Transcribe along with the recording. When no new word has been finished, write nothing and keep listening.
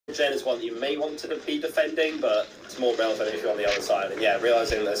gen is one that you may want to be defending, but it's more relevant if you're on the other side. And yeah,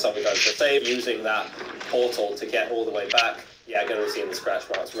 realizing there's something going for save, using that portal to get all the way back. Yeah, going to see the scratch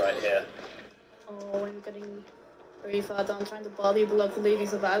marks right here. Oh, I'm getting very far down, trying to body block the Leaving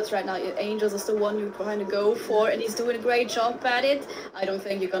Survivors right now. Angels is the one you're trying to go for, and he's doing a great job at it. I don't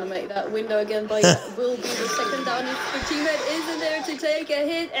think you're gonna make that window again, but it will be the second down if your teammate isn't there to take a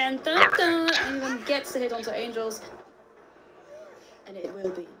hit, and even gets the hit onto Angels. And it will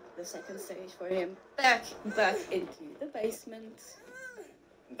be the second stage for him. Back into the basement.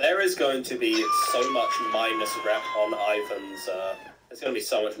 There is going to be so much minus rep on Ivan's. There's going to be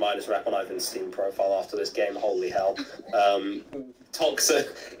so much minus rep on Ivan's Steam profile after this game. Holy hell!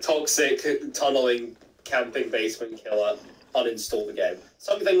 Toxic, tunneling, camping basement killer. Uninstall the game.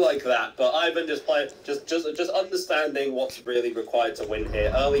 Something like that. But Ivan just understanding what's really required to win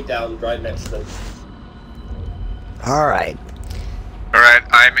here. Early down, right next to them. All right. Alright,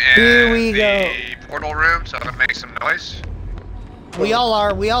 I'm in we the portal room, so I'm gonna make some noise. We all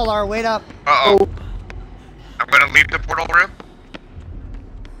are, wait up. Uh-oh. I'm gonna leave the portal room.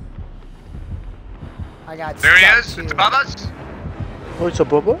 I got There he is, too. it's above us. Oh, it's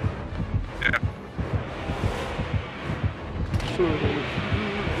above us? Yeah.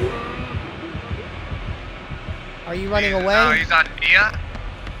 Are you running away? No, he's on Nia.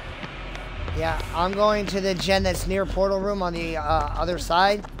 Yeah, I'm going to the gen that's near portal room on the other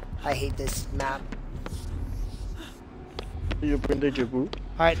side. I hate this map. You bring the Jabu?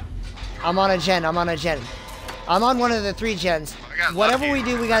 Alright, I'm on a gen. I'm on one of the 3 gens. Whatever we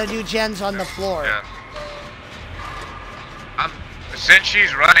do, we gotta do gens on the floor. Yeah. Since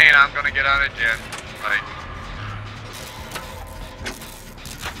she's running, I'm gonna get on a gen. Like,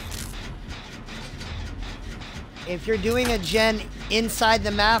 if you're doing a gen inside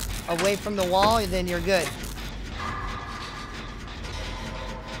the map, away from the wall, then you're good.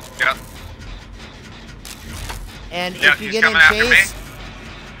 yeah. And Yeah, if you he's get in coming after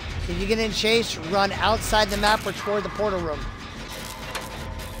chase, run outside the map or toward the portal room.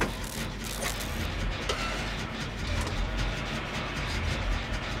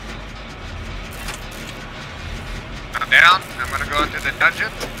 I'm down. I'm gonna go into the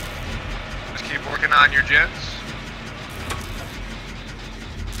dungeon. Just keep working on your gens.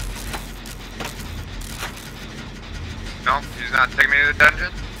 No, he's not taking me to the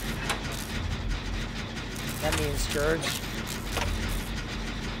dungeon. That means George.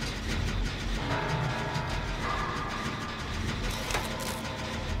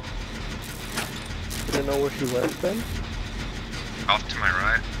 Do you know where she went then? Off to my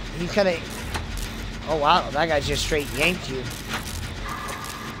right. He kinda... Oh wow, that guy just straight yanked you.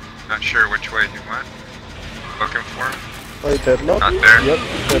 Not sure which way he went. Looking for him. Oh, deadlock? Not there. Yep,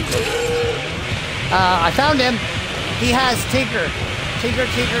 deadlock. I found him. He has Tinker. Tinker.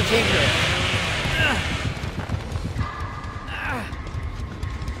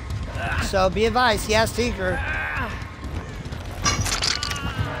 So be advised, he has Tinker.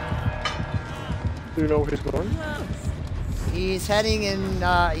 Do you know where he's going? He's heading in,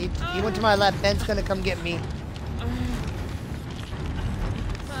 he went to my left. Ben's gonna come get me.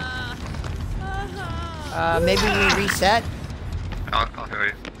 Maybe we reset? I'll heal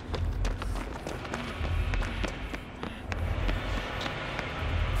you.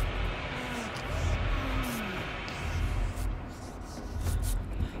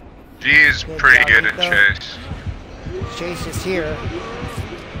 G is pretty good at chase. Chase is here.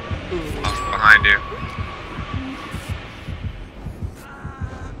 Behind you.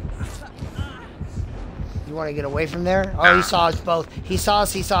 You want to get away from there? Oh, he saw us both. He saw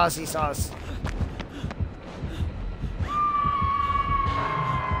us. He's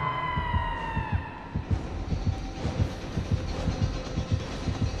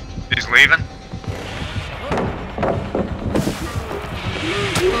leaving.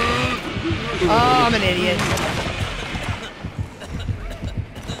 Oh, I'm an idiot.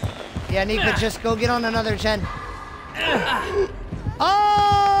 Yeah, Nika, just go get on another gen.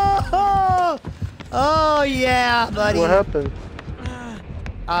 Oh! Oh, yeah, buddy. What happened?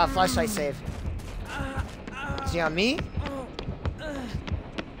 Flashlight save. Is he on me?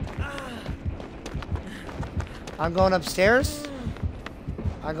 I'm going upstairs.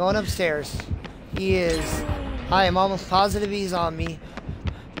 He is. I am almost positive he's on me.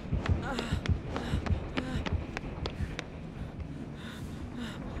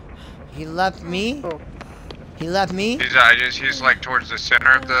 He left me. Oh. He's like towards the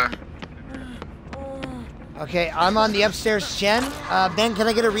center of the. Okay, I'm on the upstairs gen. Ben, can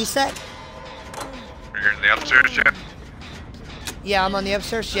I get a reset? You're in the upstairs gen? Yeah, I'm on the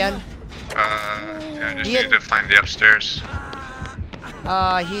upstairs gen. Yeah, I just need to find the upstairs.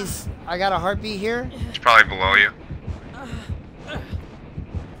 I got a heartbeat here. He's probably below you.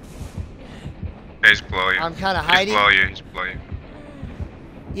 Yeah, he's below you. I'm kind of hiding. He's below you.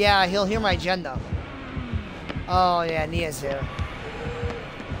 Yeah, he'll hear my gen though. Oh yeah, Nia's here.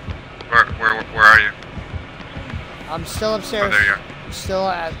 Where are you? I'm still upstairs. Oh, there you are. Still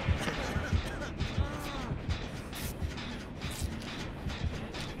at.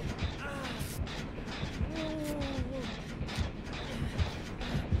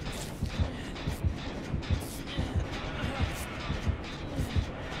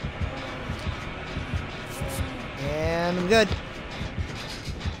 And I'm good.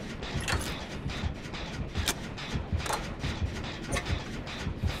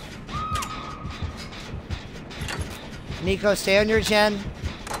 Nico, stay on your gen.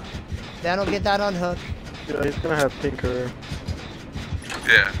 Then we'll get that on hook. Yeah, he's gonna have Tinker.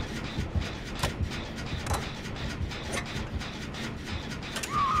 Yeah.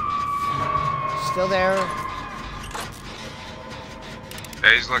 Still there.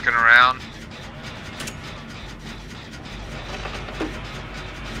 Yeah, he's looking around.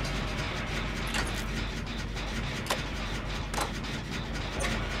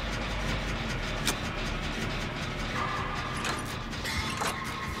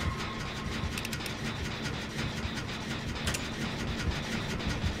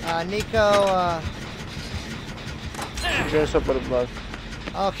 Nico, He's gonna stop by the block.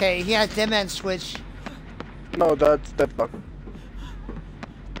 okay, he has dead man switch. No, that's that block.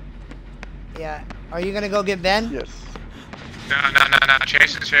 Yeah. Are you gonna go get Ben? Yes. No.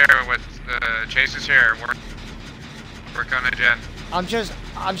 Chase is here with Chase is here. We're gonna gen. I'm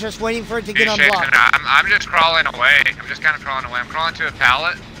just waiting for it to He's get chasing. unblocked. I'm just crawling away. I'm just kind of crawling away. I'm crawling to a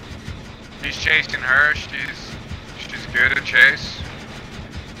pallet. He's chasing her. She's good at chase.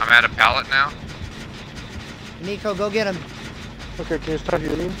 I'm at a pallet now. Nico, go get him. Okay, can you start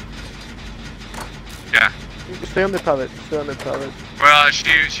healing? Yeah. Stay on the pallet. Stay on the pallet. Well,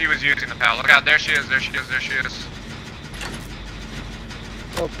 she was using the pallet. Look out! There she is. There she is.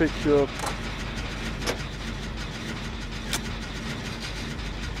 I'll pick you up.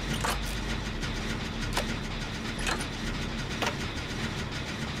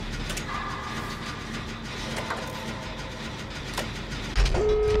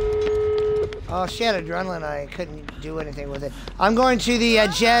 Oh, she had adrenaline. I couldn't do anything with it. I'm going to the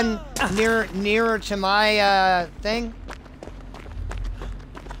gen nearer to my thing.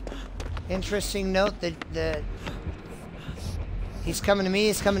 Interesting note that he's coming to me.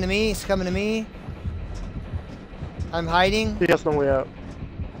 He's coming to me. He's coming to me. I'm hiding. He has no way out.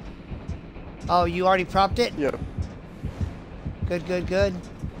 Oh, you already propped it? Yeah. Good. Where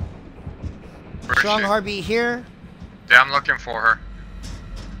is Strong she? heartbeat here. Yeah, I'm looking for her.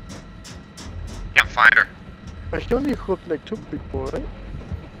 Can't find her. He only hooked like 2 people, right?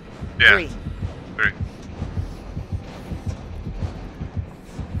 Yeah. 3. 3.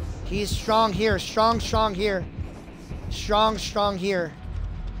 He's strong here. Strong here. Strong here.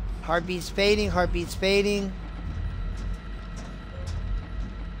 Heartbeat spading.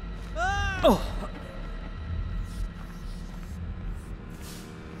 Oh.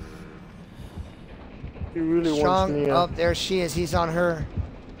 He really Strong. wants Nia. Oh, there she is. He's on her.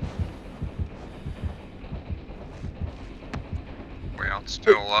 Well,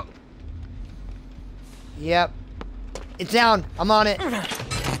 still up. Yep. It's down. I'm on it.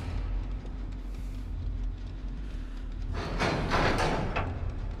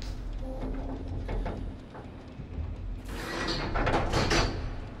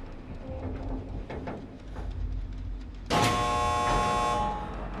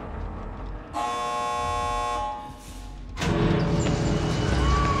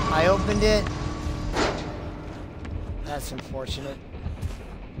 I opened it. That's unfortunate.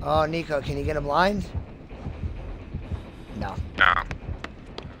 Oh, Nico, can you get a blind? No. No.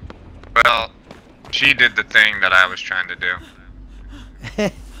 Well, she did the thing that I was trying to do.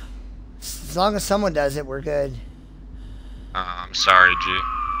 As long as someone does it, we're good. I'm sorry, G.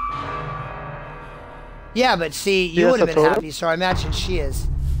 Yeah, but see, you Yes, would have I been told happy, so I imagine she is.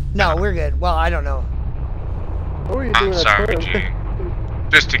 No, we're good. Well, I don't know. What were you doing I'm at sorry, first? G.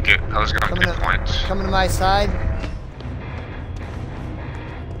 Just to get, I was going to Coming get to- points. Coming to my side.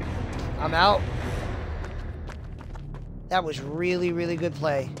 I'm out. That was really, really good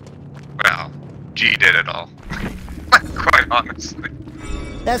play. Well, G did it all. Quite honestly.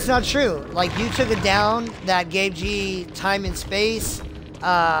 That's not true. Like, you took it down. That gave G time and space.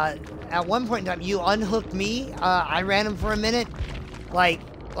 At one point in time, you unhooked me. I ran him for a minute. Like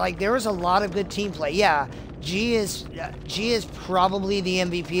there was a lot of good team play. Yeah, G is probably the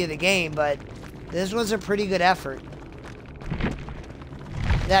MVP of the game, but this was a pretty good effort.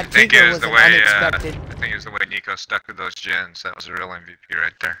 That I think Tinker it was was the an way. unexpected. I think it was the way Nico stuck with those gens. That was a real MVP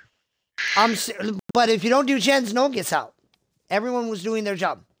right there. But if you don't do gens, no one gets out. Everyone was doing their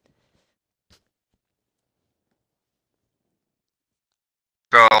job.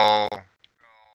 So